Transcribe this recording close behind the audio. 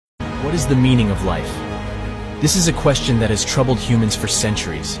What is the meaning of life? This is a question that has troubled humans for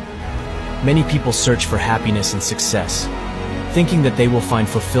centuries. Many people search for happiness and success, thinking that they will find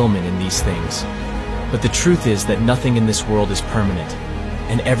fulfillment in these things. But the truth is that nothing in this world is permanent,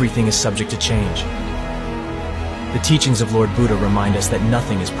 and everything is subject to change. The teachings of Lord Buddha remind us that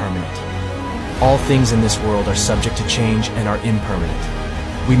nothing is permanent. All things in this world are subject to change and are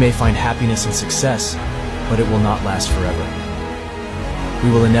impermanent. We may find happiness and success, but it will not last forever. We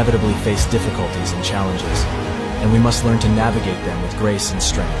will inevitably face difficulties and challenges, and we must learn to navigate them with grace and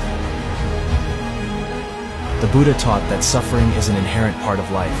strength. The Buddha taught that suffering is an inherent part of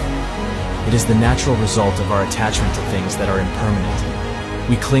life. It is the natural result of our attachment to things that are impermanent.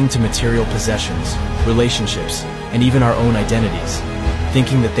 We cling to material possessions, relationships, and even our own identities,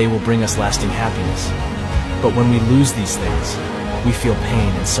 thinking that they will bring us lasting happiness. But when we lose these things, we feel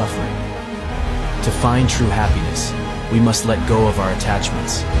pain and suffering. To find true happiness, we must let go of our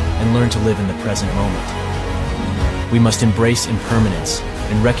attachments and learn to live in the present moment. We must embrace impermanence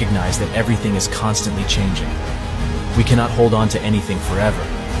and recognize that everything is constantly changing. We cannot hold on to anything forever,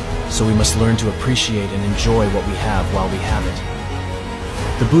 so we must learn to appreciate and enjoy what we have while we have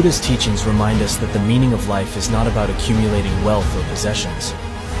it. The Buddha's teachings remind us that the meaning of life is not about accumulating wealth or possessions,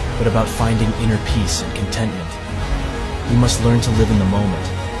 but about finding inner peace and contentment. We must learn to live in the moment,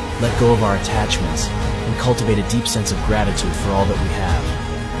 let go of our attachments, and cultivate a deep sense of gratitude for all that we have.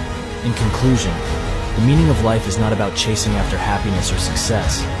 In conclusion, the meaning of life is not about chasing after happiness or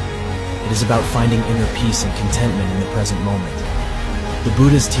success. It is about finding inner peace and contentment in the present moment. The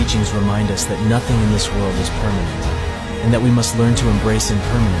Buddha's teachings remind us that nothing in this world is permanent, and that we must learn to embrace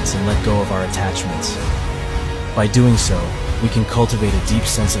impermanence and let go of our attachments. By doing so, we can cultivate a deep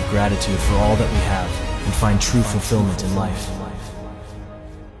sense of gratitude for all that we have and find true fulfillment in life.